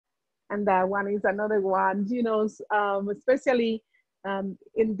And that one is another one, you know, especially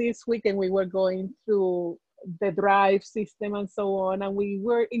in this weekend, we were going through the drive system and so on, and we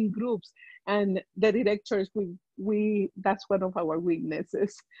were in groups, and the directors, we that's one of our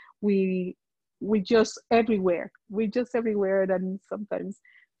weaknesses. We we just everywhere. We just everywhere, and sometimes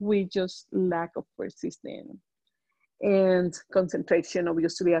we just lack of persistence and concentration.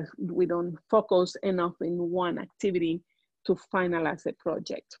 Obviously, as we don't focus enough in one activity to finalize a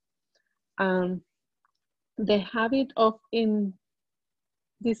project. Um, the habit of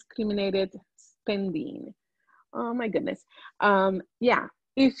indiscriminated spending. Oh my goodness. Yeah,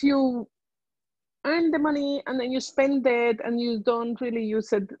 if you earn the money and then you spend it and you don't really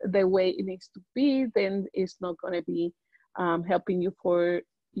use it the way it needs to be, then it's not going to be helping you for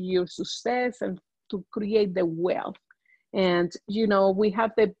your success and to create the wealth. And you know, we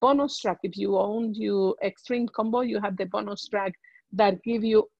have the bonus track. If you own your extreme combo, you have the bonus track that give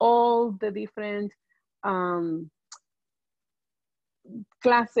you all the different um,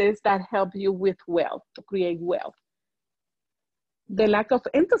 classes that help you with wealth, to create wealth. The lack of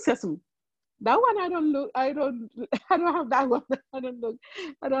enthusiasm. That one I don't have that one. I don't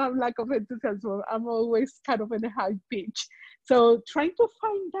have lack of enthusiasm. I'm always kind of in a high pitch. So trying to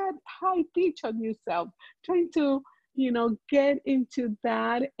find that high pitch on yourself, trying to, you know, get into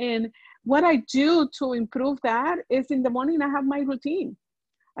that. And what I do to improve that is in the morning I have my routine.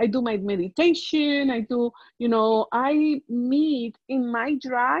 I do my meditation. I do, you know, I meet in my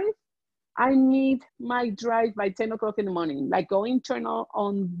drive. I need my drive by 10 o'clock in the morning, like go internal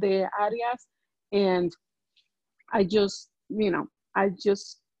on the areas. And I just, you know, I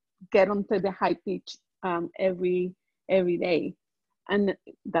just get onto the high pitch every day. And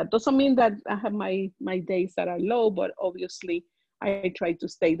that doesn't mean that I have my days that are low, but obviously I try to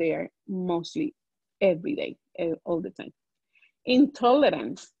stay there mostly every day, all the time.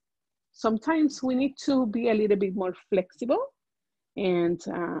 Intolerance. Sometimes we need to be a little bit more flexible and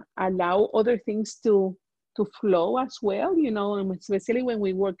allow other things to flow as well, you know, and especially when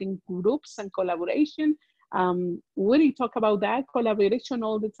we work in groups and collaboration. We talk about that collaboration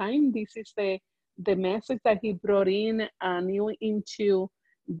all the time. This is the message that he brought in new into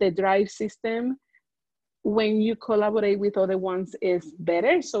the drive system. When you collaborate with other ones is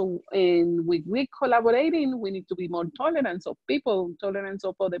better. So with we collaborating, we need to be more tolerant of people, tolerance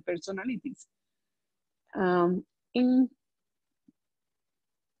of other personalities. In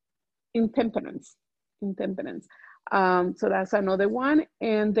intemperance, intemperance. So that's another one.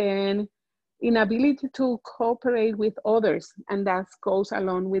 And then inability to cooperate with others. And that goes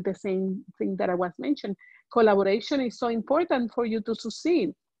along with the same thing that I was mentioned. Collaboration is so important for you to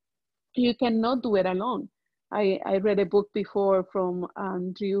succeed. You cannot do it alone. I read a book before from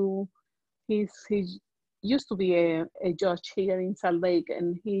Andrew. He used to be a judge here in Salt Lake,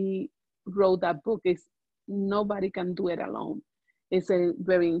 and he wrote that book. Is nobody can do it alone. It's a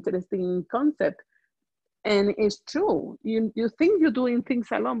very interesting concept. And it's true. You think you're doing things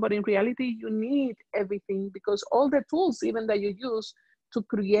alone, but in reality, you need everything, because all the tools, even that you use to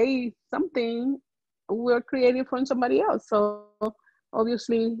create something, were created from somebody else. So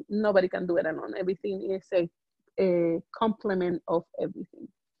obviously, nobody can do it alone. Everything is a complement of everything.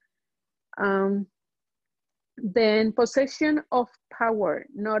 Then possession of power,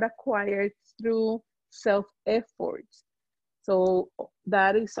 not acquired through self-effort. So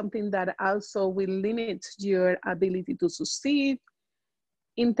that is something that also will limit your ability to succeed.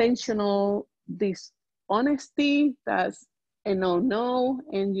 Intentional dishonesty, that's a no,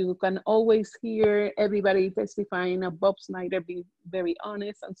 and you can always hear everybody testifying of Bob Snyder being very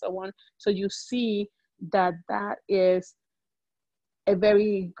honest and so on. So you see that that is a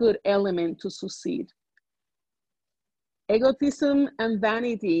very good element to succeed. Egotism and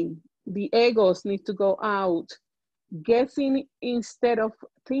vanity, the egos need to go out. Guessing instead of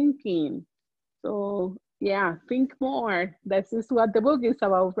thinking. So yeah, think more. This is what the book is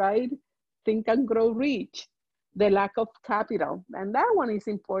about, right? Think and grow rich. The lack of capital. And that one is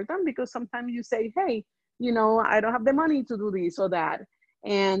important because sometimes you say, hey, you know, I don't have the money to do this or that.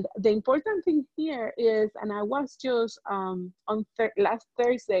 And the important thing here is, and I was just on last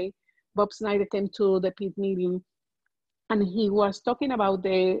Thursday, Bob Snyder came to the PIT meeting, and he was talking about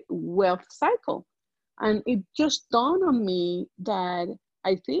the wealth cycle. And it just dawned on me that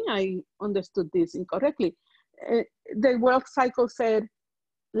I think I understood this incorrectly. The wealth cycle said,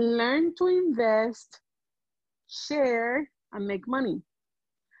 learn to invest, share, and make money.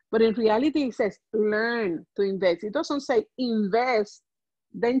 But in reality, it says learn to invest. It doesn't say invest,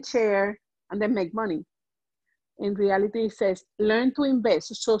 then share, and then make money. In reality, it says learn to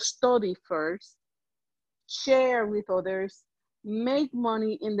invest. So study first, share with others, make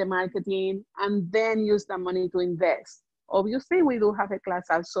money in the marketing, and then use that money to invest. Obviously, we do have a class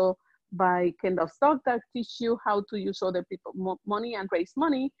also by Kind of Stock that teach you how to use other people money and raise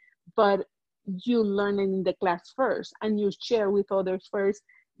money, but you learn it in the class first and you share with others first,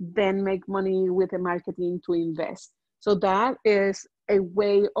 then make money with the marketing to invest. So that is a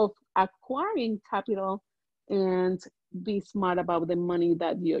way of acquiring capital and be smart about the money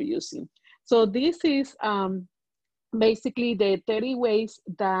that you're using. So this is basically the 30 ways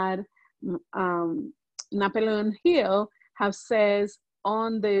that Napoleon Hill have says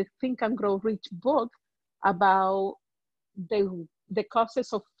on the Think and Grow Rich book about the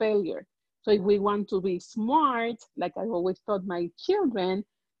causes of failure. So if we want to be smart, like I always taught my children,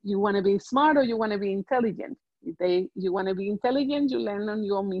 you want to be smart or you want to be intelligent. If you want to be intelligent, you learn on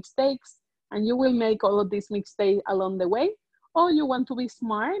your mistakes and you will make all of these mistakes along the way. Or you want to be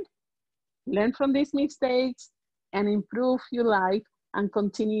smart, learn from these mistakes and improve your life and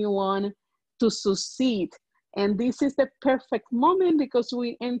continue on to succeed. And this is the perfect moment because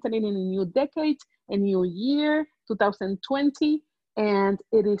we entered in a new decade, a new year, 2020, and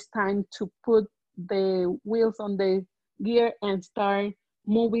it is time to put the wheels on the gear and start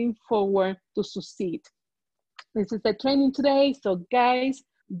moving forward to succeed. This is the training today. So guys,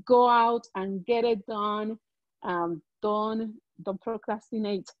 go out and get it done. Don't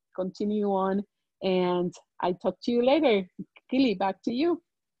procrastinate, continue on. And I talk to you later. Kili, back to you.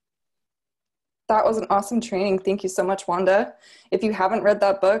 That was an awesome training. Thank you so much, Wanda. If you haven't read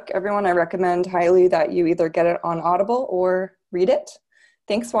that book, everyone, I recommend highly that you either get it on Audible or read it.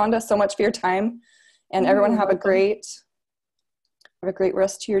 Thanks, Wanda, so much for your time. And everyone have a great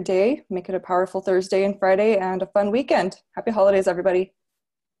rest to your day. Make it a powerful Thursday and Friday and a fun weekend. Happy holidays, everybody.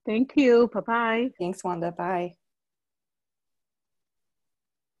 Thank you. Bye-bye. Thanks, Wanda. Bye.